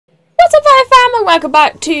What's up, Fire Fam, and welcome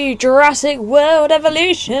back to Jurassic World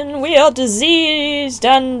Evolution. We are diseased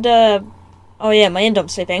and, oh yeah, my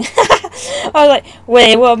INDOM's sleeping. I was like,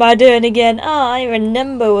 wait, what am I doing again? I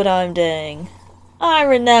remember what I'm doing. I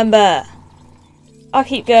remember. I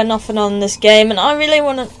keep going off and on this game, and I really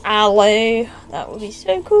want an aloe. That would be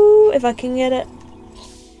so cool if I can get it.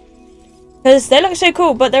 Because they look so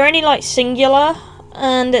cool, but they're only, like, singular.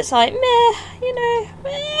 And it's like, meh, you know,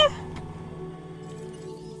 meh.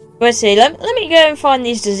 Let's see, let me go and find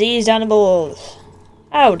these diseased animals.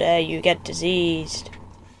 How dare you get diseased?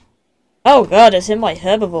 Oh god, it's in my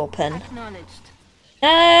herbivore pen.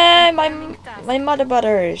 No, my mother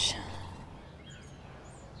butters.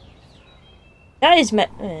 That is is it?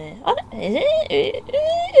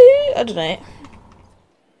 I don't know.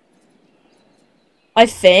 I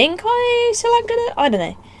think I selected it. I don't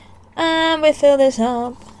know. And we fill this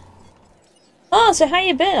up. Oh, so how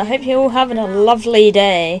you been? I hope you're all having a lovely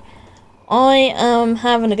day. I am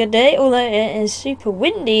having a good day, although it is super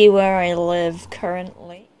windy where I live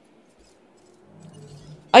currently.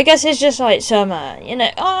 I guess it's just like summer, you know,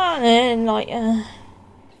 and like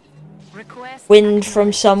wind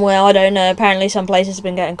from somewhere, I don't know. Apparently some places have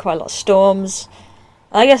been getting quite a lot of storms.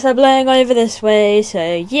 I guess they're blowing over this way,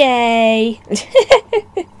 so yay!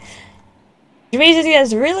 Which means it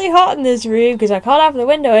gets really hot in this room because I can't have the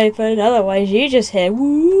window open, otherwise you just hear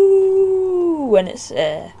woo when it's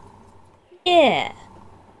yeah.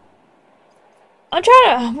 I'm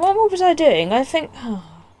trying to, what was I doing? I think,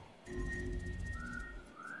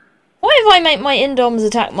 what if I make my INDOMs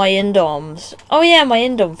attack my INDOMs? Oh yeah, my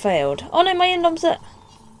INDOM failed. Oh no, my INDOM's there.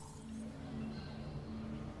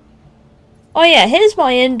 Oh yeah, here's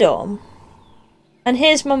my INDOM. And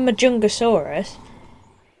here's my Majungasaurus.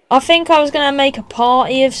 I think I was going to make a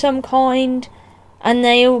party of some kind, and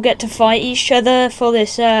they all get to fight each other for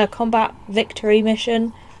this combat victory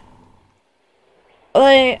mission.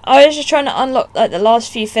 I was just trying to unlock like the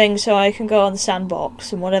last few things so I can go on the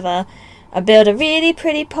sandbox and whatever, and build a really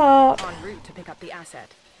pretty park. En route to pick up the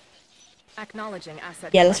asset. Acknowledging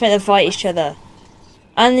asset. Yeah, let's make them fight each other.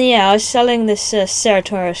 And yeah, I was selling this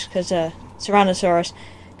Ceratosaurus, Tyrannosaurus,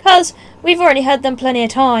 because we've already had them plenty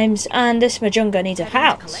of times, and this Majunga needs a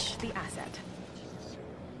house.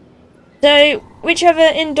 So, whichever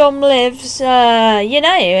INDOM lives, you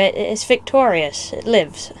know, it's victorious. It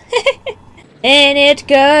lives. In it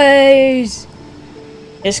goes!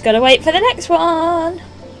 Just gotta wait for the next one!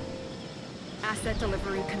 Asset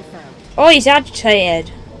delivery confirmed. Oh, he's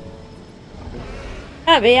agitated.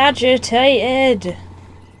 Can't be agitated.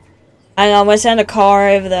 Hang on, we'll send a car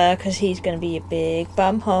over there because he's going to be a big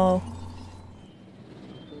bumhole.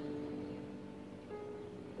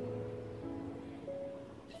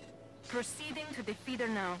 Proceeding to the feeder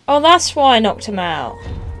now. Oh, that's why I knocked him out.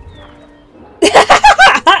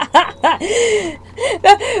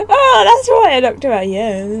 Oh, that's why I knocked him out,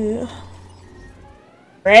 yeah.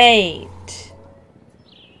 Great.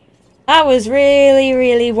 That was really,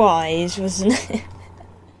 really wise, wasn't it?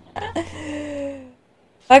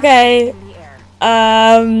 Okay.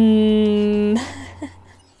 And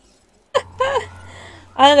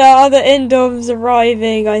other INDOMs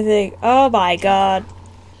arriving, I think. Oh my god.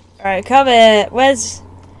 Alright, come here. We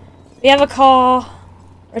have a car.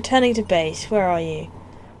 Returning to base. Where are you?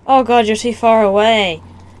 Oh god, you're too far away.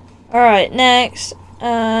 Alright, next.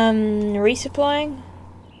 Resupplying?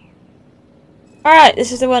 Alright,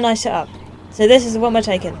 this is the one I set up. So this is the one we're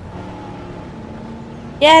taking.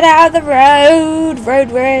 Get out of the road!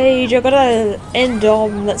 Road rage! I've got an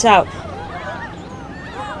INDOM that's out.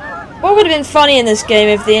 What would have been funny in this game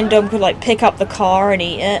if the INDOM could like pick up the car and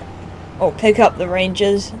eat it? Or pick up the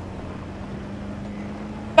rangers?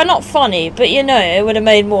 But not funny, but you know, it would have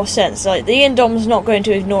made more sense. Like, the INDOM's not going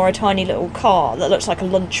to ignore a tiny little car that looks like a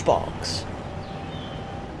lunchbox.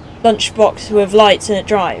 Lunchbox with lights and it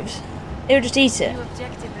drives. It would just eat it.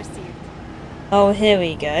 Oh, here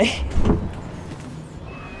we go.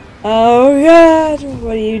 Oh god,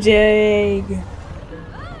 what are you doing?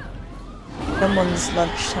 Someone's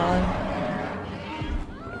lunchtime.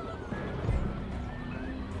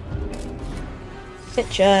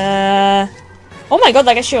 Picture. Oh my god,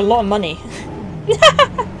 that gets you a lot of money.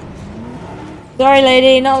 Sorry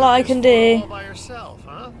lady, not a lot I can do. All by yourself,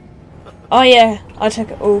 huh? Oh yeah, I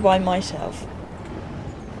took it all by myself.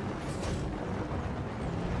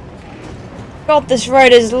 God, this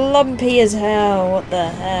road is lumpy as hell. What the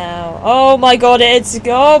hell? Oh my god, it's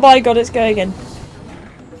going in.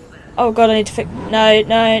 Oh god, I need to fix. No.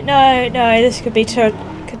 This could be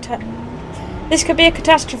this could be a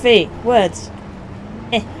catastrophe. Words.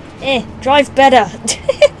 Drive better.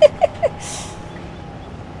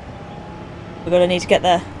 We're gonna need to get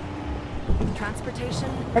there. Transportation.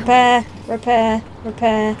 Repair, repair,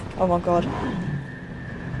 repair. Oh my god.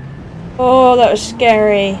 Oh, that was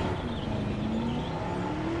scary.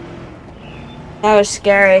 That was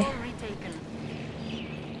scary.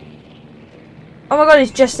 Oh my god,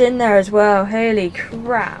 he's just in there as well. Holy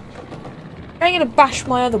crap. You're gonna bash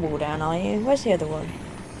my other wall down, are you? Where's the other one?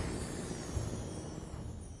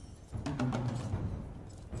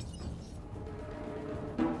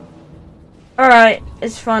 Alright,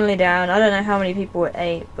 it's finally down. I don't know how many people it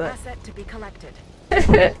ate, but... Asset to be collected.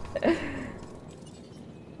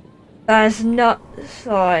 That's nuts,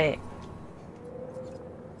 like...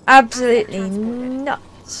 Absolutely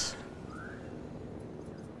nuts.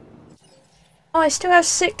 Oh, I still have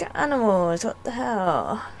sick animals. What the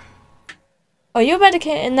hell? Oh, you're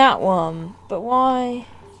medicating that one, but why?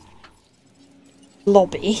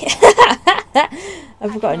 Lobby. I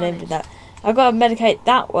forgot to name that. I've got to medicate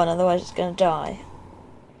that one, otherwise it's going to die.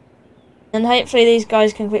 And hopefully these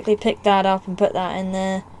guys can quickly pick that up and put that in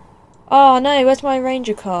there. Oh no, where's my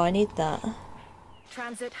ranger car? I need that.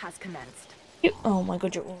 Transit has commenced. Oh my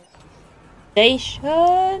god, you're all... Station.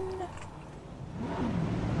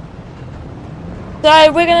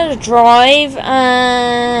 So we're gonna drive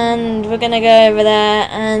and we're gonna go over there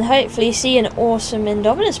and hopefully see an awesome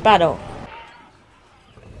Indominus battle.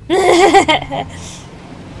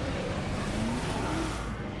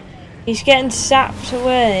 He's getting sapped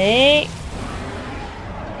away.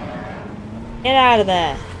 Get out of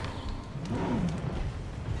there.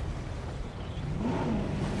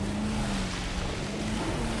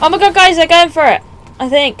 Oh my god, guys, they're going for it, I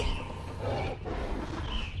think.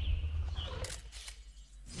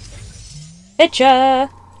 Picture.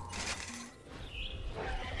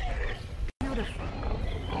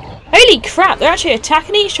 Holy crap, they're actually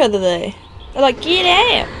attacking each other though. They're like, get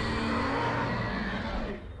out.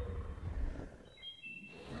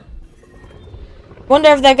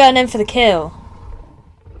 Wonder if they're going in for the kill.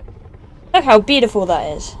 Look how beautiful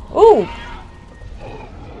that is. Ooh.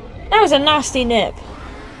 That was a nasty nip.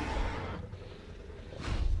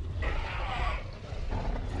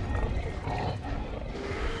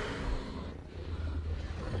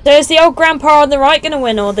 So is the old grandpa on the right gonna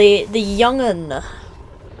win, or the young'un?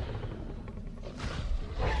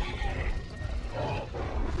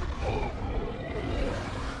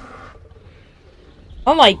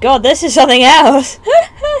 Oh my god, this is something else!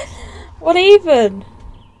 What even?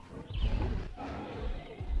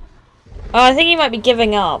 Oh, I think he might be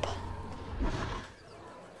giving up.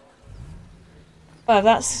 Well,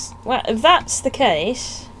 if that's the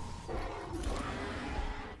case...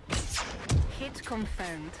 Hit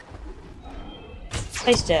confirmed.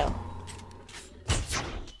 Stay still.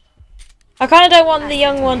 I kind of don't want the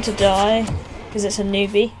young one to die, because it's a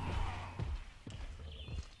newbie.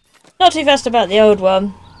 Not too fussed about the old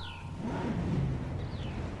one.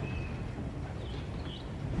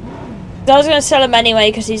 I was going to sell him anyway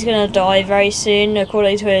because he's going to die very soon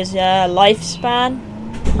according to his lifespan.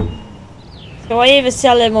 So I either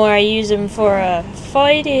sell him or I use him for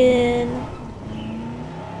fighting.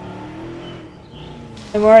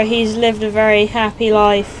 And where he's lived a very happy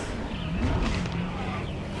life.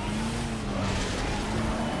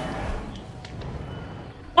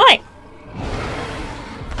 Hi!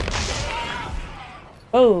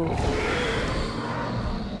 Oh.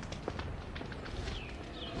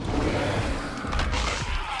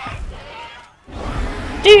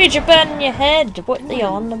 Dude, you're burning your head. What are you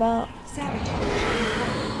on about?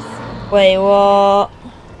 Wait, what?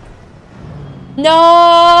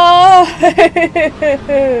 No!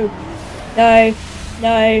 No.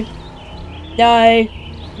 No. No.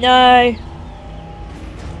 No. I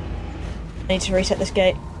need to reset this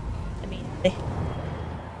gate immediately.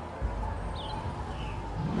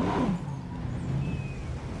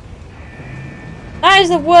 That is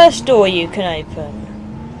the worst door you can open.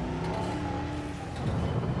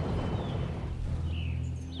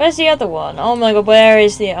 Where's the other one? Oh my god, where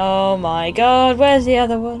is the... Oh my god, where's the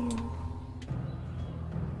other one?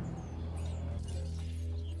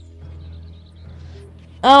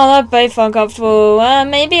 Oh, they're both uncomfortable.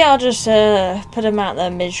 Maybe I'll just put them out their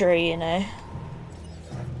misery, you know.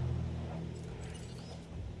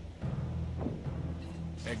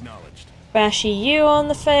 Acknowledged. Bashy you on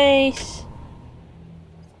the face.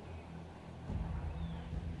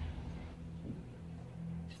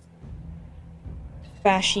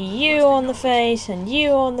 Bashy you on the face and you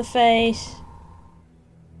on the face.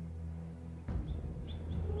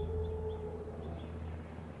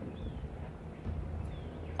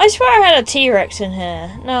 I swear I had a T-Rex in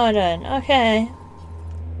here. No, I don't. Okay.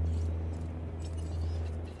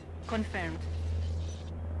 Confirmed.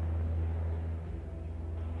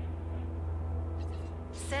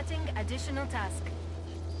 Setting additional task.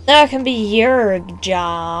 That can be your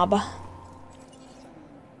job.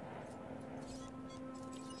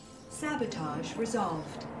 Sabotage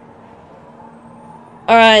resolved.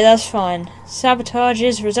 Alright, that's fine. Sabotage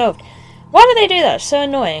is resolved. Why do they do that? It's so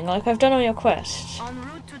annoying. Like, I've done all your quests. En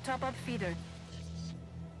route to top up feeder.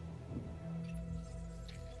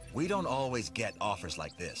 We don't always get offers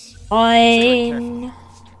like this. Fine.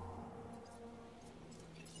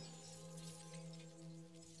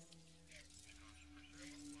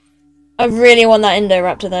 I really want that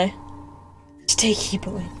Indoraptor though. Sticky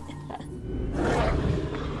boy.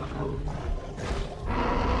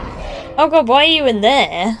 Oh god, why are you in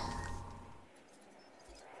there?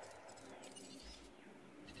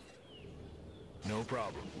 No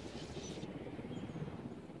problem.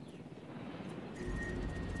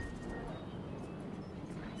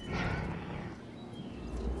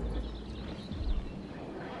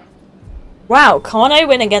 Wow, can't I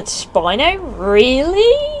win against Spino?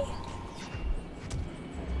 Really?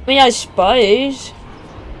 I mean, I suppose.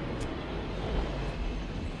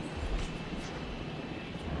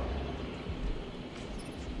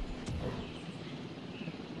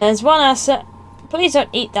 There's one asset. Please don't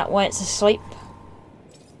eat that while it's asleep.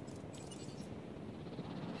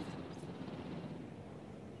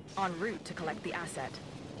 En route to collect the asset.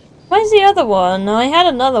 Where's the other one? I had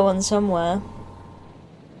another one somewhere.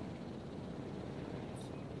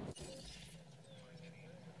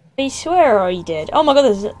 I swear I did. Oh my god,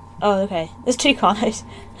 there's... Oh, okay. There's two carnos.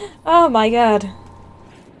 Oh my god.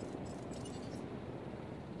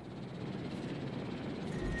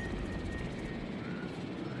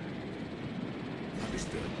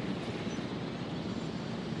 Understood.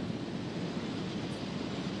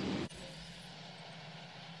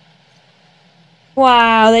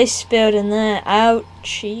 Wow, they spilled in there.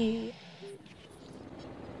 Ouchie.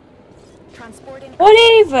 Transporting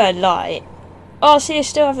Whatever, like... Oh, see, I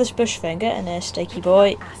still have this bush thing. Get in there, Stakey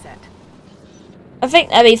boy. asset. I think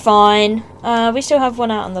that'll be fine. We still have one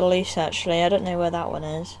out on the loose, actually. I don't know where that one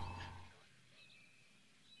is.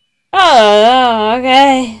 Oh,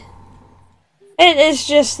 okay. It is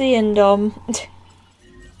just the Indom.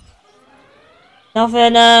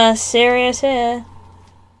 Nothing, serious here.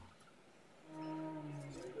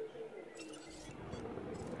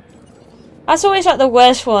 That's always, like, the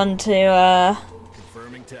worst one to,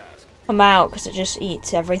 Confirming task. come out, because it just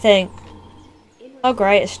eats everything. Oh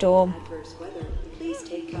great, a storm. Adverse weather. Please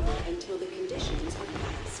take cover until the conditions are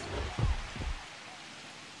passed.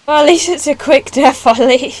 Well, at least it's a quick death, at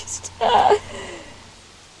least.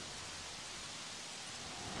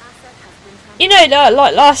 You know,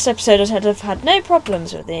 like last episode I said I've had no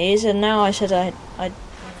problems with these, and now I said I'd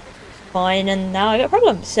fine, and now I got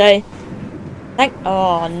problems, so...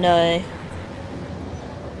 Oh no.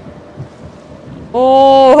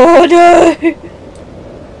 Oh no!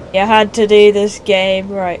 You had to do this game.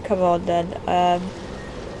 Right, come on then.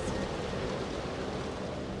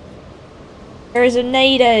 There is a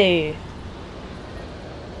NATO.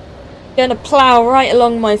 Gonna plough right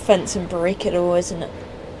along my fence and break it all, isn't it?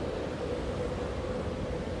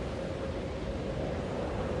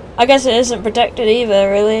 I guess it isn't protected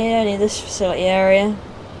either, really, only this facility area.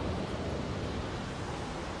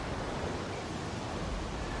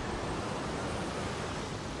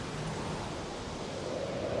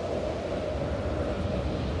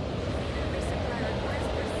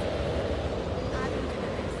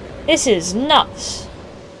 This is nuts.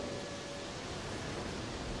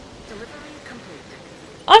 Delivery complete.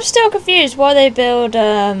 I'm still confused why they build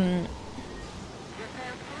Repair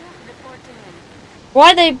crew reporting in.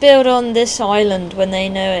 why they build on this island when they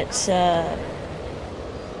know it's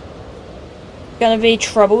gonna be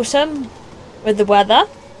troublesome with the weather.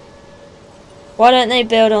 Why don't they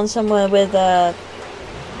build on somewhere with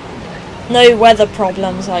no weather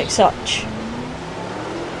problems like such?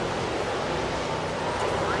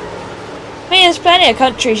 I mean, there's plenty of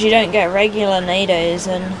countries you don't get regular NATOs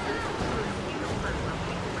and...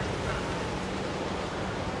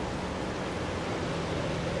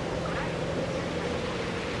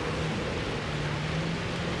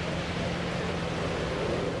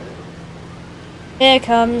 Here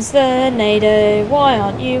comes the NATO, why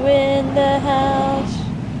aren't you in the house?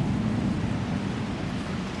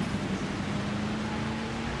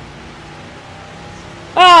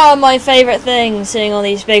 Oh, my favourite thing, seeing all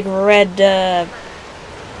these big red,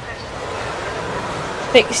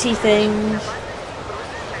 pixie things.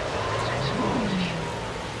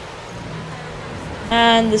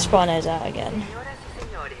 And the Spino's out again.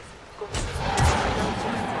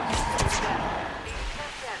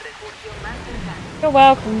 You're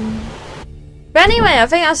welcome. But anyway, I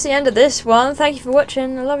think that's the end of this one. Thank you for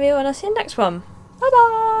watching. I love you, and I'll see you in the next one. Bye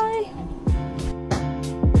bye.